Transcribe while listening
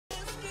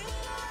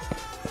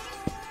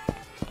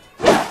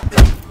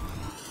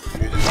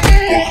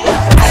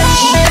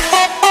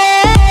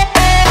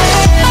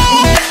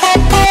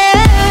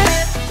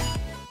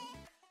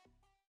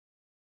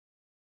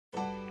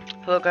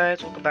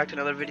guys, welcome back to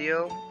another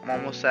video. I'm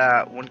almost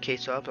at 1k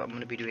subs. I'm going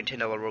to be doing $10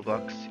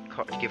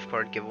 Roblox gift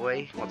card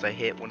giveaway once I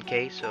hit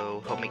 1k,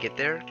 so help me get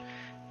there.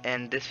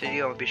 And this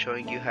video I'll be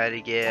showing you how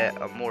to get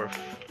a morph.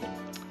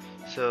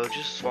 So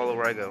just follow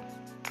where I go.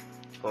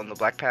 Go on the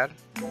black pad.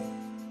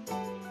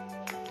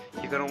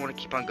 You're going to want to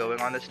keep on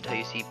going on this until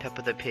you see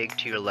Peppa the Pig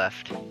to your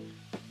left.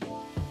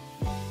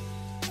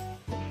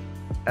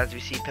 As we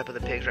see Peppa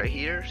the Pig's right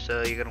here,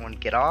 so you're going to want to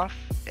get off,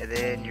 and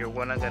then you're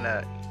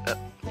gonna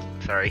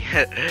sorry,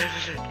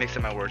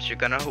 mixing my words. You're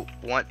gonna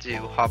want to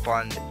hop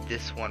on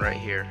this one right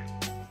here.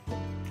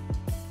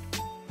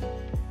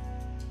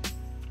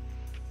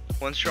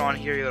 Once you're on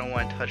here, you're gonna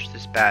want to touch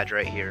this badge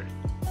right here.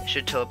 It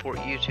should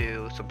teleport you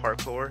to some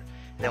parkour.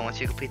 And then once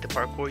you complete the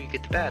parkour, you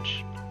get the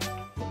badge.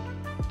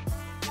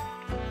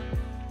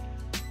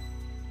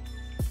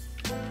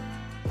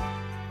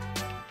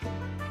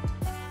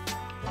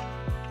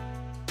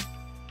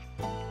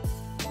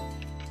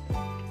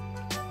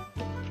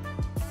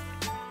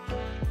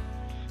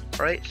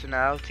 Alright, so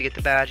now to get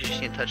the badge, you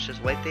just need to touch this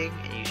white thing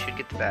and you should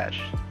get the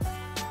badge.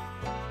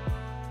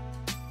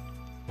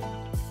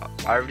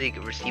 I already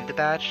received the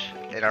badge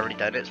and I already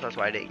done it, so that's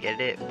why I didn't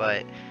get it.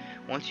 But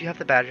once you have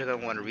the badge, you're going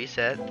to want to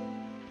reset.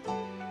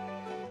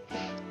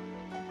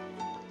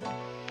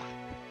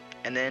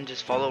 And then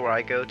just follow where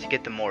I go to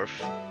get the morph.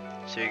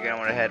 So you're going to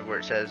want to head where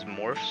it says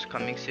morphs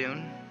coming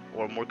soon,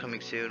 or more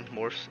coming soon,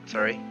 morphs,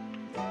 sorry.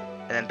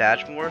 And then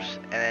badge morphs,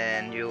 and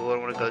then you'll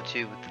want to go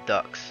to the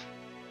ducks.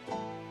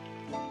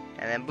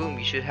 And then boom,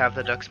 you should have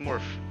the ducks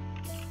morph.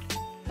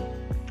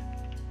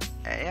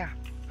 And yeah,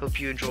 hope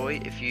you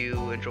enjoy. If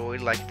you enjoyed,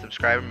 like and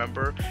subscribe.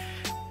 Remember,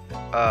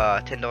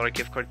 $10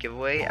 gift card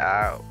giveaway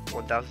at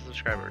 1,000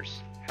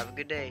 subscribers. Have a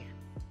good day.